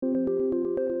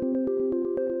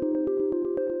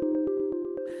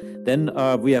Then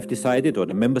we have decided, or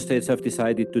the member states have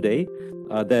decided today,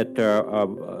 that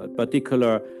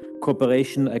particular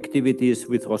cooperation activities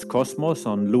with Roscosmos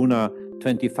on Luna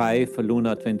 25,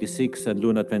 Luna 26, and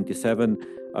Luna 27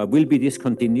 will be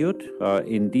discontinued.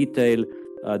 In detail,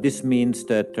 this means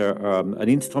that an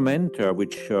instrument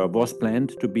which was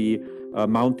planned to be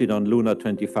mounted on Luna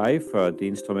 25, the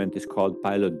instrument is called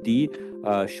Pilot D,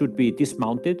 should be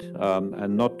dismounted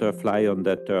and not fly on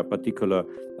that particular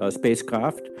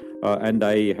spacecraft. And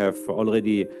I have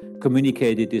already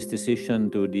communicated this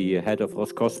decision to the head of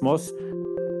Roscosmos.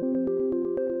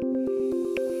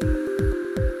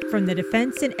 From the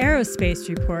Defense and Aerospace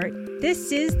Report,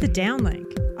 this is The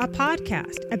Downlink, a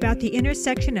podcast about the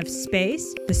intersection of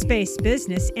space, the space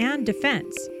business, and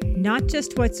defense. Not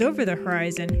just what's over the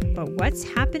horizon, but what's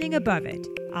happening above it.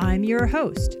 I'm your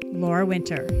host, Laura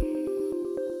Winter.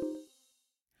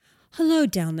 Hello,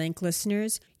 Downlink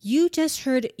listeners. You just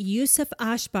heard Yusuf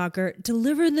Ashbaker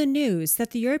deliver the news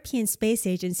that the European Space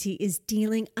Agency is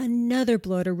dealing another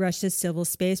blow to Russia's civil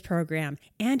space program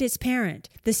and its parent,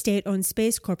 the state-owned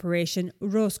space corporation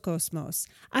Roscosmos.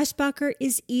 Ashbaker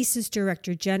is ESA's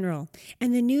Director General,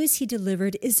 and the news he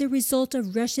delivered is a result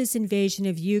of Russia's invasion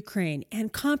of Ukraine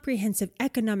and comprehensive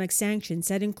economic sanctions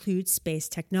that include space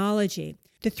technology.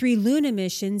 The 3 Luna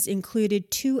missions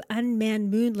included 2 unmanned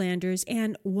moon landers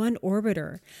and 1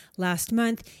 orbiter. Last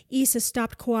month, ESA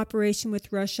stopped cooperation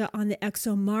with Russia on the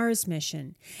ExoMars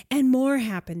mission. And more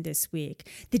happened this week.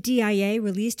 The DIA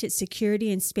released its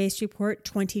Security and Space Report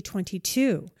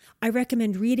 2022. I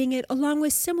recommend reading it along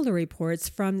with similar reports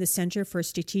from the Center for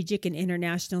Strategic and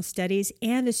International Studies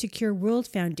and the Secure World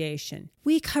Foundation.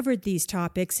 We covered these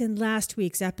topics in last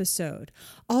week's episode.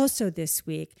 Also this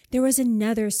week, there was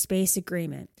another space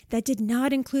agreement that did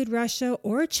not include Russia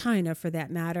or China for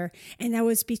that matter, and that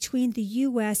was between the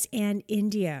U.S. and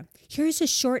India. Here's a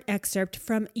short excerpt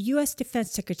from U.S.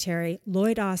 Defense Secretary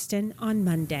Lloyd Austin on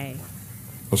Monday.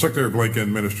 Well, Secretary Blinken,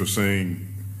 Minister Singh,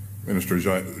 Minister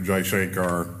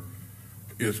Jaishankar,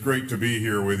 it's great to be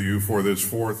here with you for this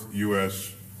 4th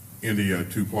U.S.-India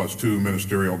 2+2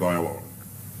 ministerial dialogue.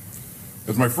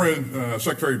 As my friend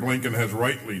Secretary Blinken has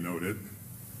rightly noted,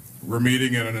 we're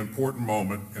meeting at an important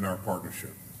moment in our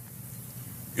partnership.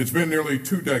 It's been nearly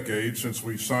 2 decades since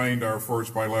we signed our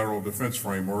first bilateral defense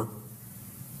framework,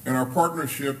 and our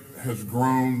partnership has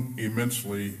grown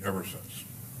immensely ever since.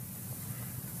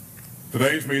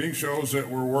 Today's meeting shows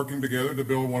that we're working together to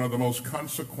build one of the most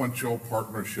consequential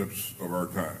partnerships of our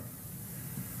time.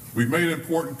 We've made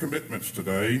important commitments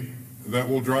today that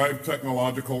will drive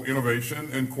technological innovation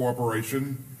and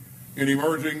cooperation in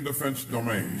emerging defense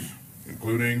domains,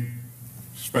 including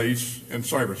space and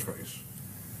cyberspace.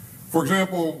 For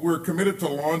example, we're committed to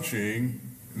launching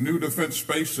new defense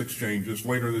space exchanges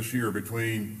later this year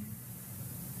between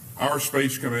our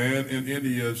Space Command and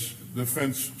India's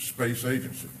Defense Space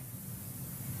Agency.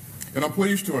 And I'm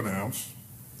pleased to announce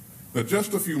that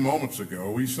just a few moments ago,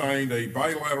 we signed a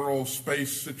bilateral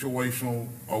space situational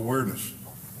awareness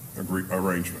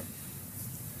arrangement.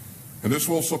 And this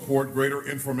will support greater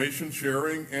information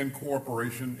sharing and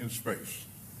cooperation in space.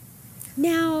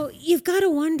 Now, you've got to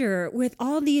wonder, with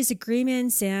all these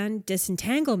agreements and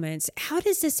disentanglements, how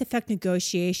does this affect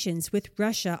negotiations with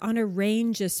Russia on a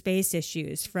range of space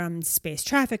issues, from space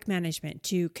traffic management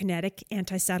to kinetic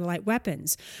anti-satellite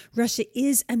weapons? Russia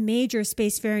is a major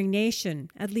spacefaring nation,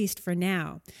 at least for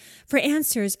now. For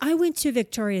answers, I went to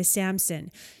Victoria Samson.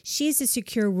 She's the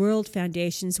Secure World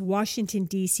Foundation's Washington,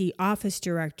 D.C. office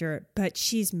director, but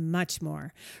she's much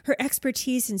more. Her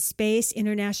expertise in space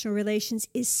international relations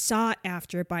is sought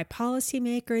after by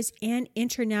policymakers and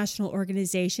international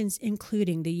organizations,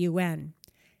 including the UN.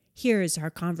 Here's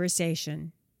our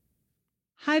conversation.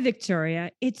 Hi, Victoria.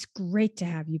 It's great to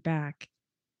have you back.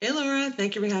 Hey, Laura.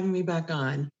 Thank you for having me back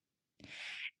on.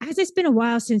 As it's been a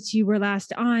while since you were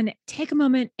last on, take a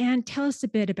moment and tell us a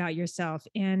bit about yourself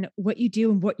and what you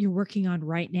do and what you're working on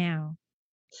right now.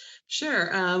 Sure.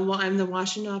 Well, I'm the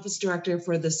Washington office director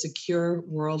for the Secure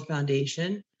World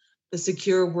Foundation. The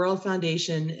Secure World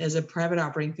Foundation is a private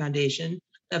operating foundation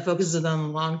that focuses on the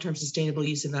long-term sustainable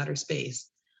use of outer space.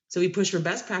 So we push for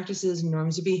best practices and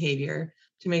norms of behavior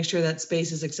to make sure that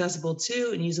space is accessible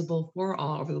to and usable for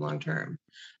all over the long term.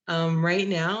 Right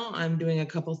now, I'm doing a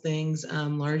couple things,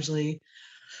 largely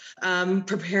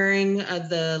preparing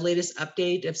the latest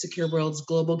update of Secure World's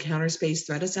Global Counterspace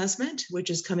Threat Assessment, which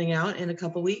is coming out in a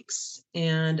couple weeks,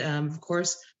 and of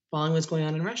course, following what's going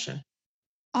on in Russia.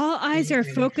 All in eyes are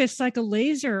Ukraine. focused like a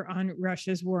laser on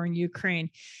Russia's war in Ukraine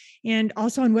and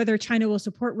also on whether China will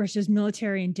support Russia's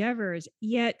military endeavors.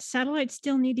 Yet satellites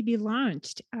still need to be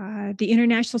launched. The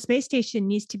International Space Station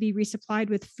needs to be resupplied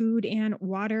with food and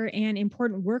water and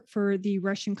important work for the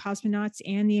Russian cosmonauts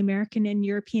and the American and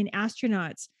European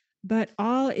astronauts. But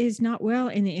all is not well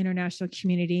in the international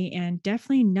community and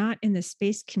definitely not in the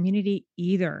space community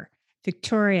either.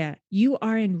 Victoria, you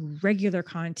are in regular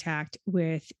contact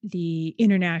with the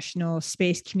international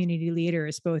space community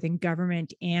leaders, both in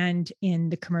government and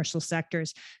in the commercial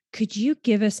sectors. Could you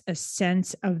give us a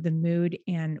sense of the mood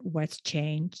and what's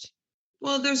changed?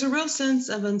 Well, there's a real sense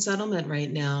of unsettlement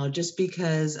right now, just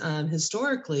because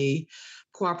historically,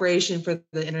 cooperation for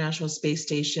the International Space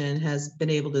Station has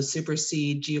been able to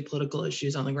supersede geopolitical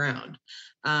issues on the ground.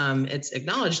 It's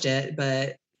acknowledged it,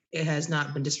 but it has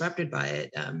not been disrupted by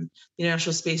it. The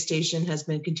International Space Station has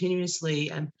been continuously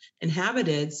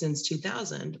inhabited since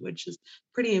 2000, which is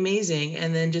pretty amazing.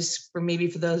 And then just for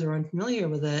those who are unfamiliar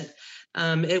with it,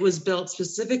 it was built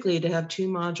specifically to have two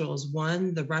modules.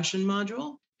 One, the Russian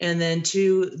module, and then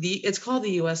two, it's called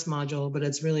the US module, but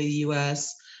it's really the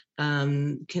US,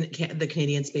 the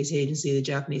Canadian Space Agency, the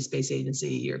Japanese Space Agency,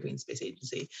 European Space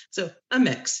Agency. So a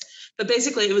mix. But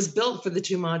basically, it was built for the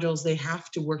two modules. They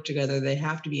have to work together. They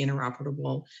have to be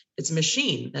interoperable. It's a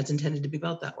machine that's intended to be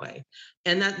built that way.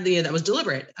 And that was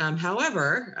deliberate.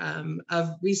 However, of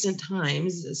recent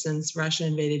times, since Russia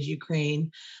invaded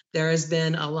Ukraine, there has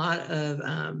been a lot of,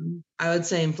 I would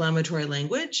say, inflammatory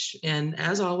language. And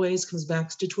as always, comes back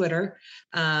to Twitter.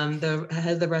 The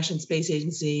head of the Russian Space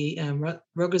Agency,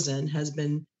 Rogozin, has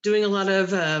been doing a lot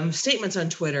of statements on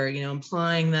Twitter,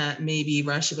 implying that maybe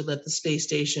Russia would let the space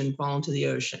station fall into the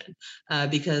ocean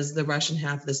because the Russian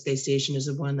half of the space station is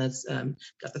the one that's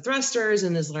got the thrusters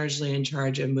and is largely in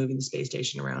charge of moving the space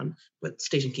station around with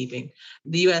station keeping.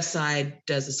 The US side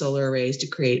does the solar arrays to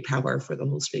create power for the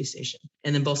whole space station.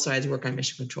 And then both sides work on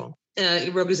mission control.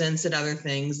 Rogozin said other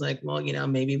things like, well,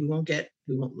 maybe we won't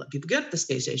let people get the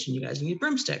space station. You guys need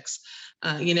broomsticks,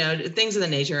 things of the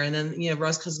nature. And then,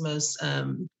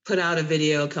 Roscosmos put out a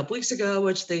video a couple weeks ago,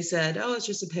 which they said, oh, it's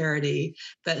just a parody.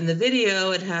 But in the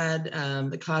video, it had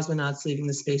the cosmonauts leaving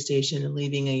the space station and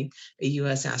leaving a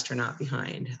US astronaut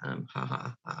behind. Ha,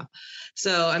 ha, ha.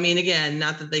 So, again,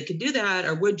 not that they could do that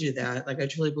or would do that. Like, I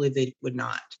truly believe they would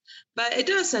not. But it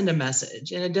does send a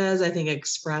message. And it does, I think,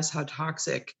 express how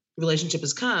toxic relationship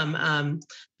has come.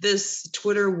 This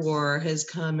Twitter war has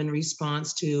come in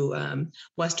response to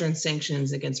Western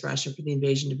sanctions against Russia for the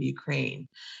invasion of Ukraine.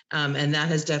 And that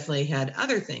has definitely had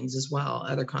other things as well,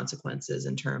 other consequences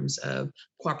in terms of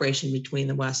cooperation between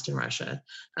the West and Russia.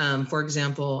 For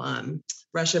example,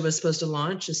 Russia was supposed to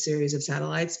launch a series of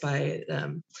satellites by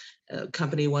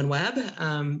company OneWeb.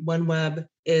 OneWeb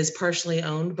is partially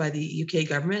owned by the UK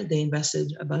government. They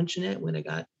invested a bunch in it when it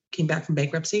came back from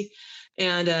bankruptcy.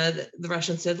 And the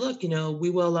Russians said, look, we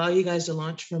will allow you guys to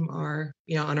launch from on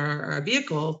our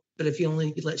vehicle, but if you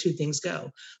only let two things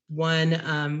go.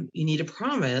 One, you need to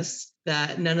promise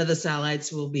that none of the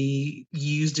satellites will be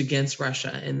used against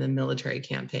Russia in the military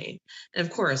campaign. And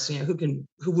of course,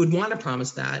 who would want to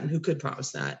promise that and who could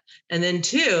promise that? And then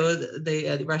two,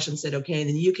 the Russians said, okay,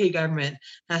 then the UK government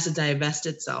has to divest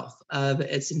itself of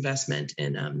its investment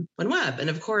in OneWeb. And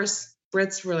of course,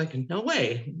 Brits were like, no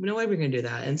way we're going to do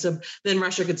that. And so then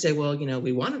Russia could say, well,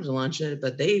 we wanted to launch it,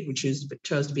 but they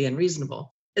chose to be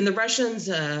unreasonable. And the Russians'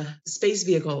 space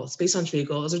launch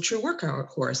vehicle is a true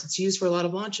workhorse. It's used for a lot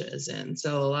of launches. And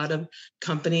so a lot of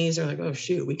companies are like, oh,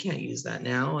 shoot, we can't use that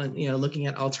now. And, looking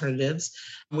at alternatives,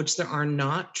 which there are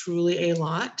not truly a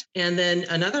lot. And then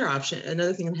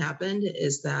another thing that happened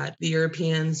is that the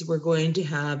Europeans were going to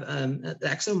have the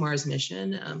ExoMars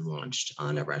mission launched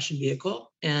on a Russian vehicle.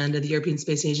 And the European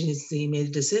Space Agency made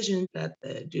a decision that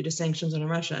due to sanctions on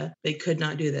Russia, they could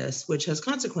not do this, which has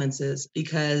consequences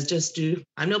because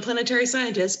I'm no planetary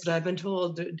scientist, but I've been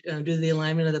told due to the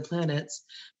alignment of the planets,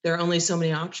 there are only so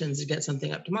many options to get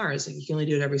something up to Mars. Like you can only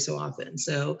do it every so often.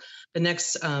 So the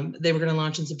next, they were going to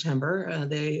launch in September.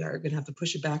 They are going to have to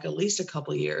push it back at least a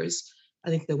couple of years.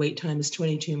 I think the wait time is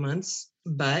 22 months.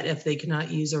 But if they cannot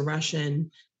use a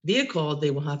Russian vehicle,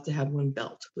 they will have to have one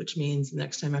built, which means the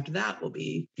next time after that will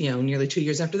be, nearly 2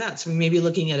 years after that. So we may be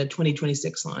looking at a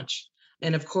 2026 launch.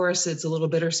 And of course, it's a little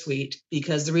bittersweet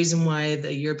because the reason why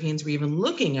the Europeans were even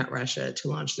looking at Russia to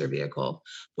launch their vehicle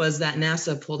was that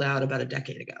NASA pulled out about a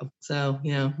decade ago. So,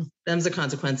 them's the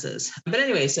consequences. But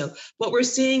anyway, so what we're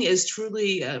seeing is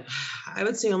truly, I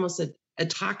would say almost a a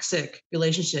toxic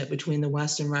relationship between the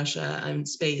West and Russia in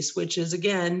space, which is,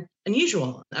 again,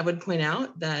 unusual. I would point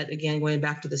out that, again, going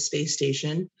back to the space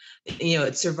station,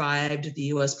 it survived the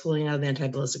U.S. pulling out of the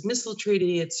anti-ballistic missile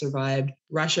treaty. It survived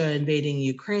Russia invading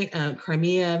Ukraine,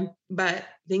 Crimea, but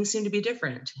things seem to be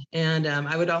different. And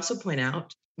I would also point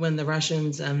out, when the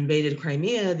Russians invaded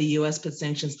Crimea, the U.S. put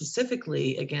sanctions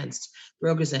specifically against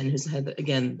Rogozin, who's the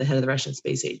head of the Russian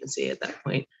Space Agency at that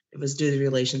point. It was due to the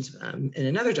relations in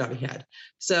another job he had.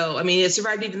 So, it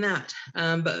survived even that.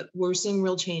 But we're seeing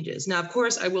real changes. Now, of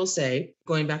course, I will say,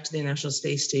 going back to the International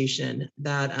Space Station,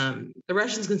 that the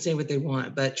Russians can say what they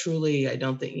want, but truly, I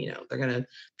don't think, they're going to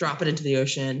drop it into the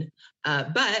ocean.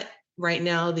 But right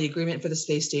now, the agreement for the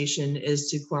space station is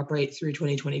to cooperate through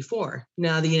 2024.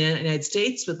 Now, the United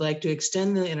States would like to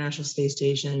extend the International Space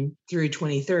Station through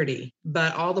 2030,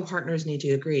 but all the partners need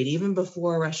to agree. Even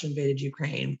before Russia invaded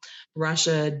Ukraine,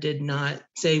 Russia did not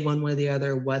say one way or the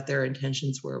other what their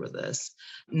intentions were with this.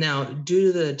 Now,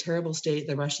 due to the terrible state of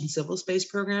the Russian civil space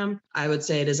program, I would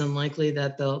say it is unlikely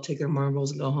that they'll take their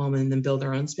marbles and go home and then build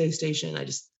their own space station.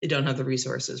 They don't have the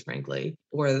resources, frankly,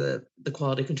 or the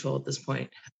quality control at this point.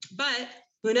 But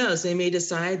who knows? They may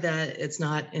decide that it's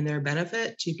not in their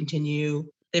benefit to continue.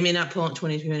 They may not pull out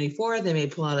 2024. They may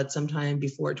pull out at some time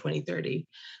before 2030.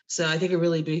 So I think it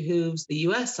really behooves the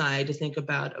U.S. side to think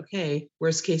about, okay,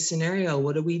 worst case scenario,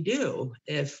 what do we do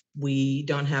if we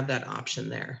don't have that option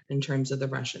there in terms of the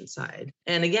Russian side?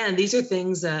 And again, these are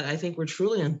things that I think were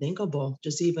truly unthinkable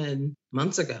just even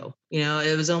months ago.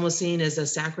 It was almost seen as a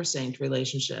sacrosanct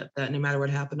relationship that no matter what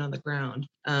happened on the ground,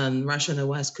 Russia and the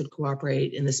West could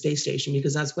cooperate in the space station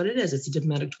because that's what it is. It's a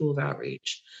diplomatic tool of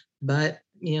outreach. But,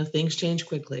 things change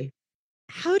quickly.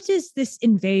 How does this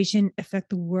invasion affect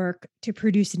the work to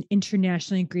produce an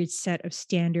internationally agreed set of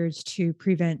standards to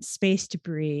prevent space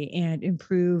debris and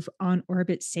improve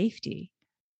on-orbit safety?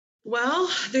 Well,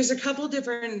 there's a couple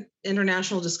different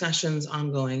international discussions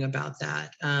ongoing about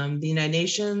that. The United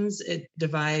Nations, it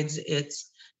divides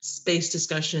its space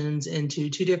discussions into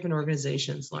two different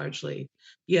organizations, largely.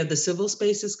 You have the civil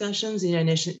space discussions, the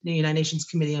United Nations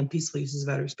Committee on Peaceful Uses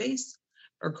of Outer Space,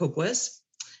 or COPUOS.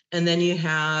 And then you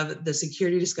have the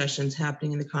security discussions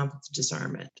happening in the Conference of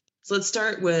Disarmament. So let's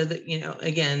start with,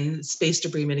 again, space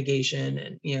debris mitigation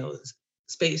and,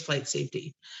 space flight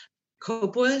safety.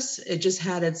 COPUOS, it just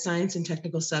had its science and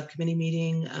technical subcommittee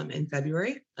meeting in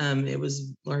February. It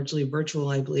was largely virtual,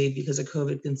 I believe, because of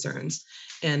COVID concerns.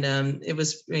 And it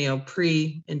was,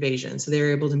 pre-invasion. So they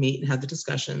were able to meet and have the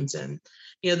discussions. And,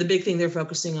 the big thing they're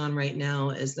focusing on right now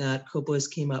is that COPUOS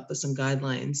came up with some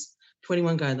guidelines,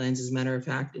 21 guidelines, as a matter of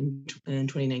fact, in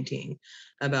 2019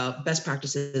 about best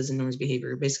practices and norms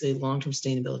behavior, basically long-term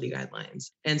sustainability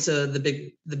guidelines. And so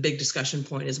the big discussion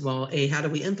point is, well, how do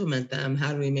we implement them?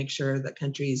 How do we make sure that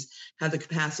countries have the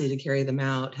capacity to carry them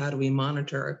out? How do we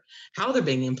monitor how they're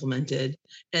being implemented?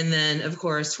 And then, of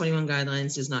course, 21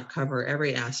 guidelines does not cover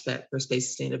every aspect for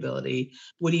space sustainability.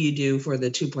 What do you do for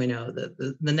the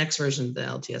 2.0, the next version of the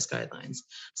LTS guidelines?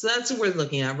 So that's what we're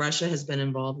looking at. Russia has been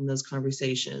involved in those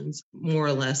conversations more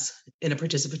or less in a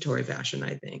participatory fashion,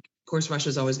 I think. Of course, Russia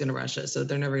is always going to Russia, so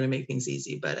they're never going to make things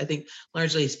easy. But I think,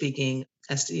 largely speaking,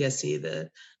 SDSC, the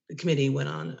committee went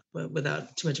on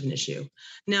without too much of an issue.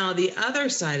 Now, the other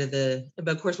side but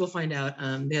of course, we'll find out.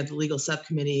 They have the legal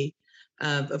subcommittee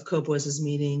of COPUOS'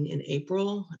 meeting in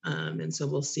April. And so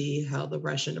we'll see how the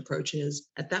Russian approach is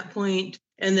at that point.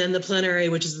 And then the plenary,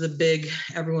 which is the big,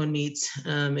 everyone meets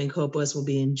in COPUOS, will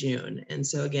be in June. And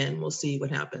so again, we'll see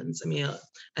what happens.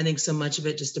 I think so much of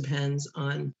it just depends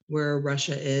on where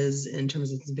Russia is in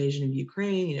terms of its invasion of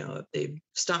Ukraine. If they've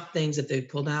stopped things, if they've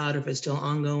pulled out, if it's still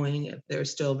ongoing, if they're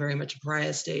still very much a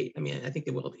pariah state. I think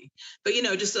they will be. But,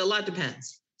 just a lot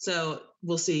depends. So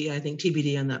we'll see, I think,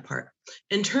 TBD on that part.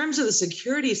 In terms of the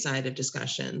security side of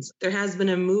discussions, there has been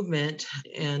a movement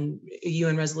and a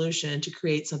UN resolution to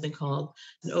create something called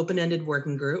an open-ended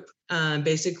working group.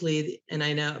 Basically, and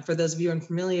I know for those of you who are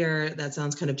unfamiliar, that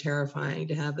sounds kind of terrifying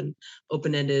to have an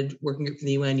open-ended working group for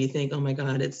the UN. You think, oh my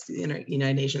God, it's the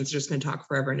United Nations, they're just going to talk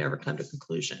forever and never come to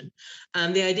conclusion.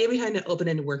 The idea behind an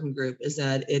open-ended working group is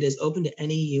that it is open to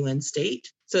any UN state.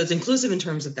 So it's inclusive in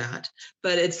terms of that,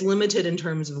 but it's limited in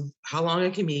terms of how long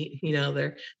it can meet.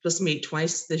 They're supposed to meet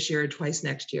twice this year, twice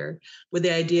next year, with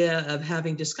the idea of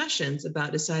having discussions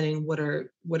about deciding what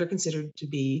are considered to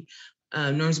be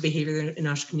norms of behavior that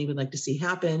international community would like to see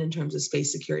happen in terms of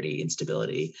space security and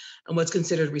stability, and what's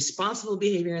considered responsible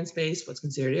behavior in space, what's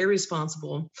considered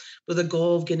irresponsible, with a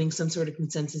goal of getting some sort of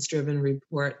consensus-driven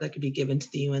report that could be given to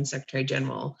the UN Secretary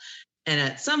General. And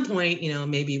at some point,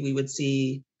 maybe we would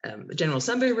see a General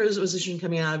Assembly resolution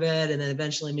coming out of it, and then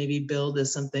eventually maybe build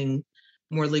as something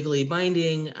more legally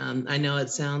binding. I know it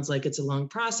sounds like it's a long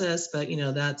process, but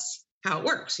that's how it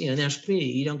works. National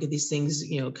community, you don't get these things,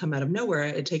 come out of nowhere.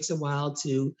 It takes a while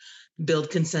to build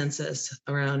consensus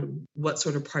around what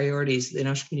sort of priorities the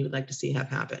national community would like to see have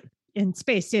happen. And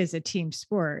space is a team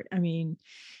sport. I mean,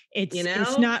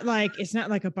 it's not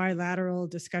like a bilateral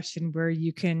discussion where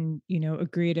you can,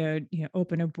 agree to,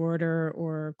 open a border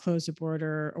or close a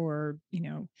border or,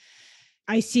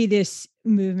 I see this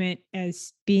movement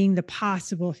as being the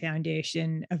possible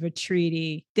foundation of a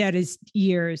treaty that is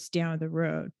years down the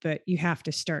road, but you have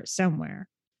to start somewhere.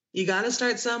 You got to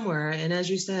start somewhere. And as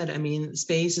you said, I mean,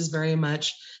 space is very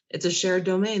much, it's a shared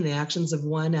domain. The actions of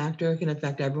one actor can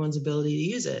affect everyone's ability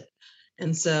to use it.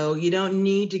 And so you don't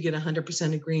need to get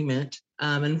 100% agreement.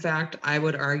 In fact, I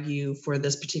would argue for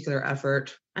this particular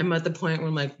effort, I'm at the point where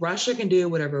I'm like, Russia can do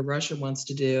whatever Russia wants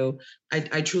to do.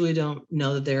 I truly don't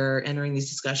know that they're entering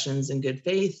these discussions in good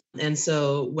faith. And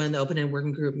so when the open-ended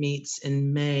working group meets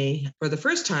in May for the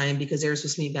first time, because they were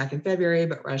supposed to meet back in February,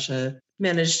 but Russia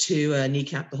managed to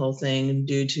kneecap the whole thing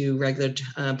due to regular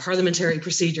parliamentary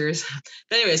procedures.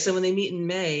 But anyway, so when they meet in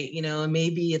May,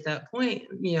 maybe at that point,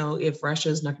 if Russia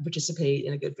is not going to participate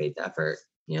in a good faith effort,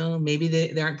 maybe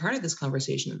they aren't part of this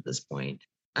conversation at this point.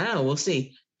 I don't know. We'll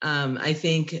see. I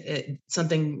think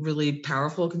something really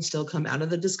powerful can still come out of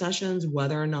the discussions,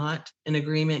 whether or not an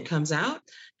agreement comes out.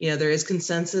 There is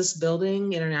consensus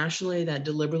building internationally that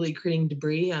deliberately creating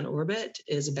debris on orbit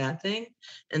is a bad thing.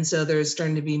 And so there's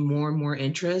starting to be more and more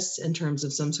interest in terms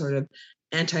of some sort of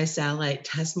anti-satellite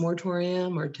test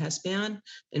moratorium or test ban.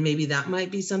 And maybe that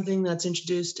might be something that's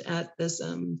introduced at this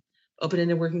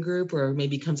open-ended working group, or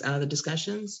maybe comes out of the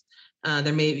discussions.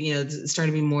 There may be, it's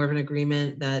starting to be more of an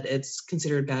agreement that it's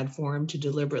considered bad form to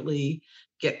deliberately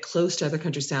get close to other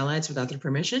countries' satellites without their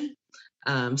permission.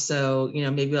 So,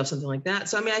 maybe we'll have something like that.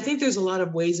 So, I mean, I think there's a lot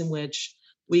of ways in which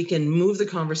we can move the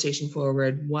conversation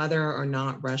forward, whether or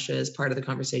not Russia is part of the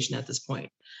conversation at this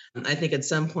point. I think at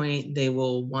some point they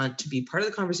will want to be part of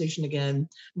the conversation again,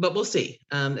 but we'll see.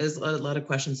 There's a lot of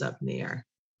questions up in the air.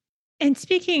 And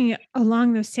speaking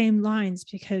along those same lines,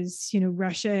 because,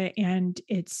 Russia and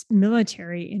its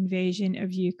military invasion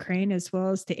of Ukraine, as well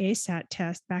as the ASAT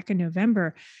test back in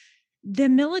November, the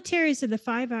militaries of the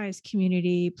Five Eyes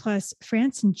community, plus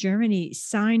France and Germany,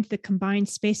 signed the Combined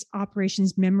Space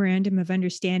Operations Memorandum of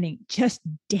Understanding just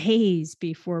days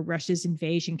before Russia's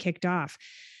invasion kicked off.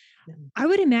 I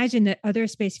would imagine that other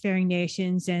spacefaring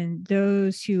nations and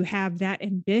those who have that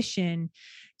ambition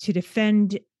to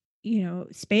defend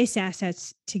space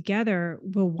assets together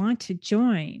will want to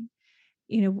join.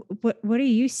 What are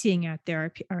you seeing out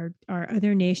there? Are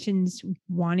other nations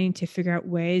wanting to figure out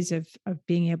ways of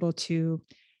being able to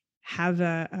have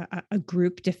a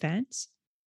group defense?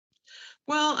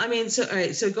 Well, I mean, all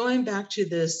right. So going back to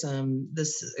this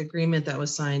agreement that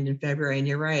was signed in February, and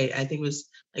you're right, I think it was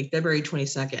like February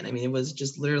 22nd. I mean, it was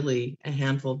just literally a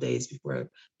handful of days before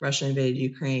Russia invaded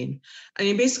Ukraine. I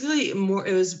mean, basically,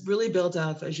 it was really built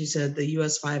off, as you said, the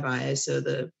U.S. Five Eyes. So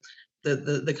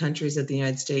the countries that the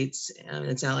United States and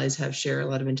its allies have shared a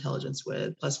lot of intelligence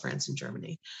with, plus France and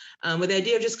Germany, with the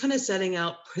idea of just kind of setting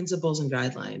out principles and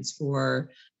guidelines for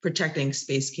protecting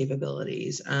space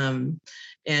capabilities, and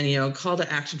call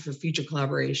to action for future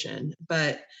collaboration.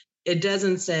 But it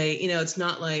doesn't say, it's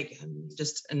not like,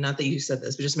 and not that you said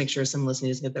this, but just make sure some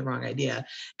listening doesn't get the wrong idea.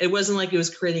 It wasn't like it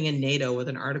was creating a NATO with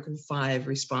an Article 5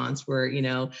 response where,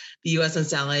 the U.S. and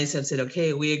its allies have said,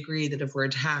 okay, we agree that if we're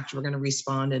attacked, we're going to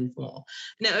respond in full.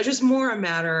 No, it's just more a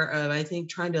matter of, I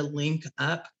think, trying to link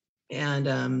up and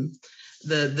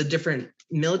the different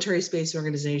military space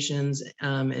organizations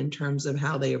in terms of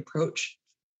how they approach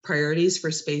priorities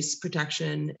for space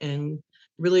protection, and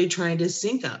really trying to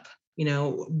sync up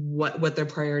what their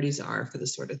priorities are for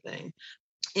this sort of thing.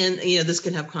 And, this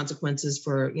can have consequences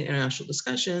for international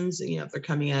discussions, if they're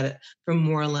coming at it from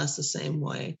more or less the same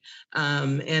way.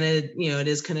 And it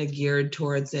is kind of geared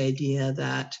towards the idea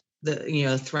that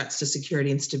the threats to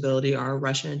security and stability are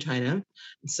Russia and China.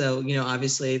 So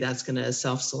obviously that's going to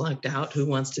self-select out who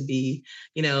wants to be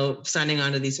signing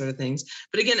on to these sort of things.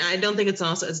 But again, I don't think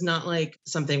it's not like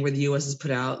something where the U.S. has put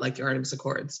out like the Artemis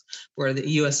Accords, where the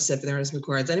U.S. has said for the Artemis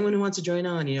Accords, anyone who wants to join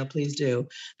on, please do.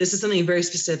 This is something very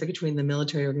specific between the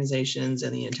military organizations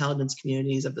and the intelligence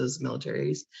communities of those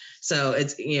militaries. So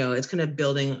it's it's kind of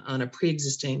building on a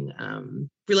pre-existing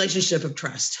relationship of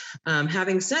trust.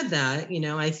 Having said that,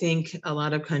 I think a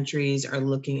lot of countries are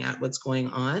looking at what's going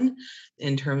on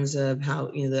in terms of how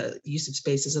the use of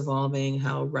space is evolving,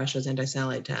 how Russia's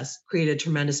anti-satellite tests create a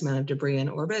tremendous amount of debris in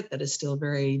orbit that is still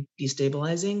very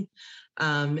destabilizing.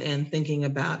 and thinking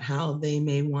about how they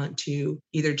may want to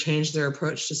either change their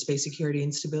approach to space security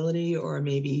and stability, or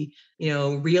maybe,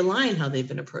 realign how they've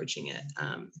been approaching it.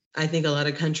 I think a lot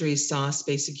of countries saw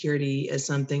space security as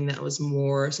something that was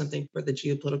more something for the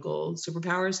geopolitical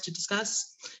superpowers to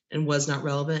discuss and was not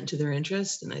relevant to their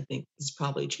interest. And I think it's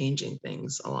probably changing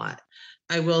things a lot.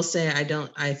 I will say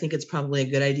I think it's probably a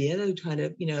good idea to try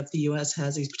to, if the US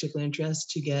has these particular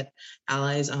interests, to get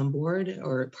allies on board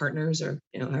or partners, or,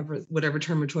 whatever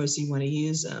term of choice you want to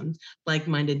use,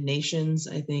 like-minded nations.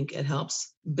 I think it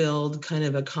helps build kind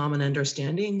of a common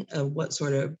understanding of what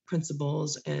sort of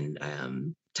principles and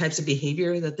types of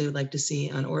behavior that they would like to see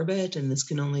on orbit. And this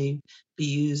can only be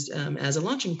used as a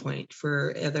launching point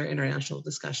for other international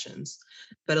discussions.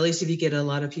 But at least if you get a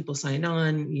lot of people signed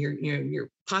on, you're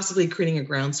possibly creating a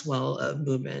groundswell of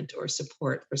movement or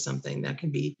support for something that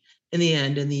can be, in the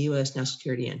end, in the U.S. national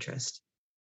security interest.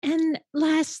 And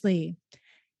lastly,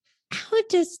 how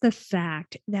does the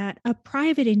fact that a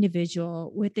private individual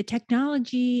with the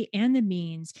technology and the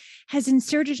means has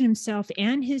inserted himself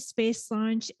and his space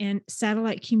launch and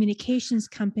satellite communications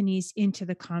companies into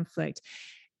the conflict?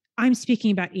 I'm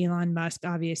speaking about Elon Musk,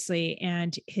 obviously,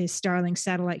 and his Starlink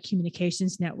satellite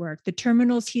communications network. The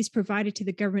terminals he's provided to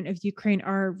the government of Ukraine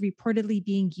are reportedly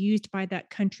being used by that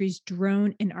country's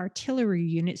drone and artillery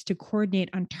units to coordinate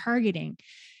on targeting.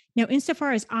 Now,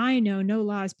 insofar as I know, no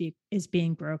law is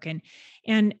being broken,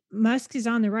 and Musk is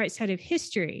on the right side of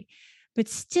history. But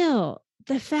still,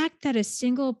 the fact that a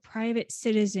single private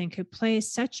citizen could play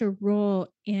such a role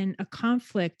in a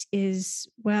conflict is,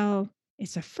 well,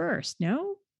 it's a first,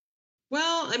 no?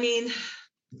 Well, I mean,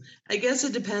 I guess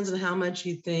it depends on how much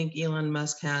you think Elon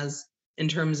Musk has in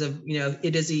terms of,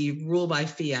 it is a rule by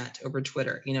fiat over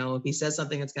Twitter. If he says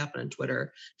something that's happened on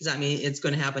Twitter, does that mean it's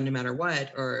going to happen no matter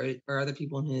what? Or are other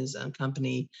people in his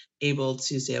company able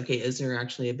to say, okay, is there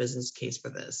actually a business case for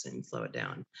this, and slow it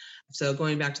down? So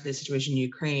going back to the situation in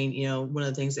Ukraine, one of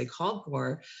the things they called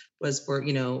for was for,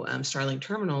 Starlink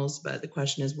terminals. But the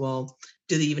question is, well,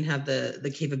 do they even have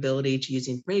the capability to use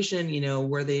the information?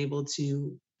 Were they able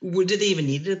to, did they even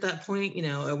need it at that point?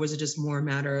 Or was it just more a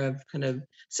matter of kind of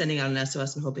sending out an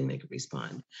SOS and hoping they could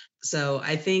respond? So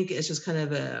I think it's just kind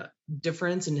of a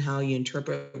difference in how you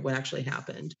interpret what actually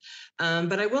happened.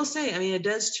 But I will say, it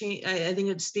does change. I think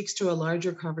it speaks to a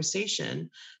larger conversation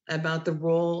about the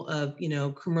role of,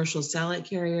 commercial satellite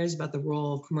carriers, about the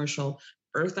role of commercial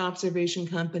Earth observation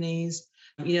companies.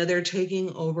 They're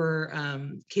taking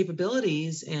over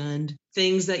capabilities and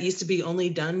things that used to be only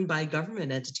done by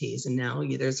government entities, and now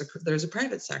there's a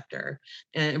private sector.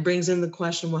 And it brings in the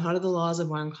question: well, how do the laws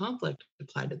of armed conflict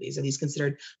apply to these? Are these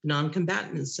considered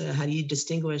non-combatants? How do you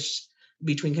distinguish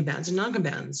between combatants and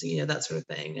non-combatants? That sort of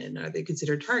thing. And are they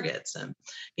considered targets?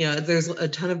 There's a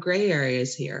ton of gray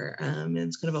areas here, and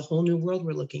it's kind of a whole new world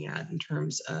we're looking at in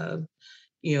terms of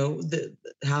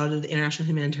how the international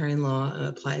humanitarian law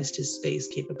applies to space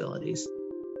capabilities.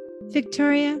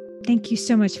 Victoria, thank you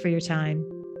so much for your time.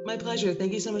 My pleasure.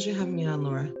 Thank you so much for having me on,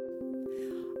 Laura.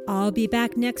 I'll be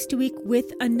back next week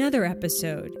with another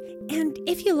episode. And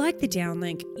if you like The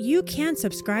Downlink, you can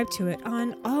subscribe to it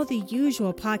on all the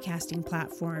usual podcasting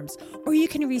platforms, or you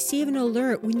can receive an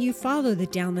alert when you follow The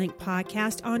Downlink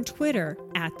podcast on Twitter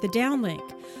 @The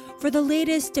Downlink. For the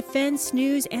latest defense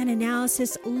news and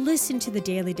analysis, listen to the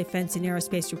Daily Defense and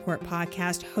Aerospace Report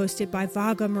podcast hosted by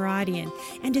Vago Muradian.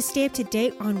 And to stay up to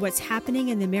date on what's happening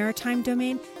in the maritime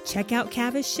domain, check out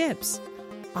Cavis Ships.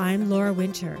 I'm Laura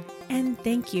Winter, and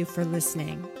thank you for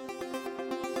listening.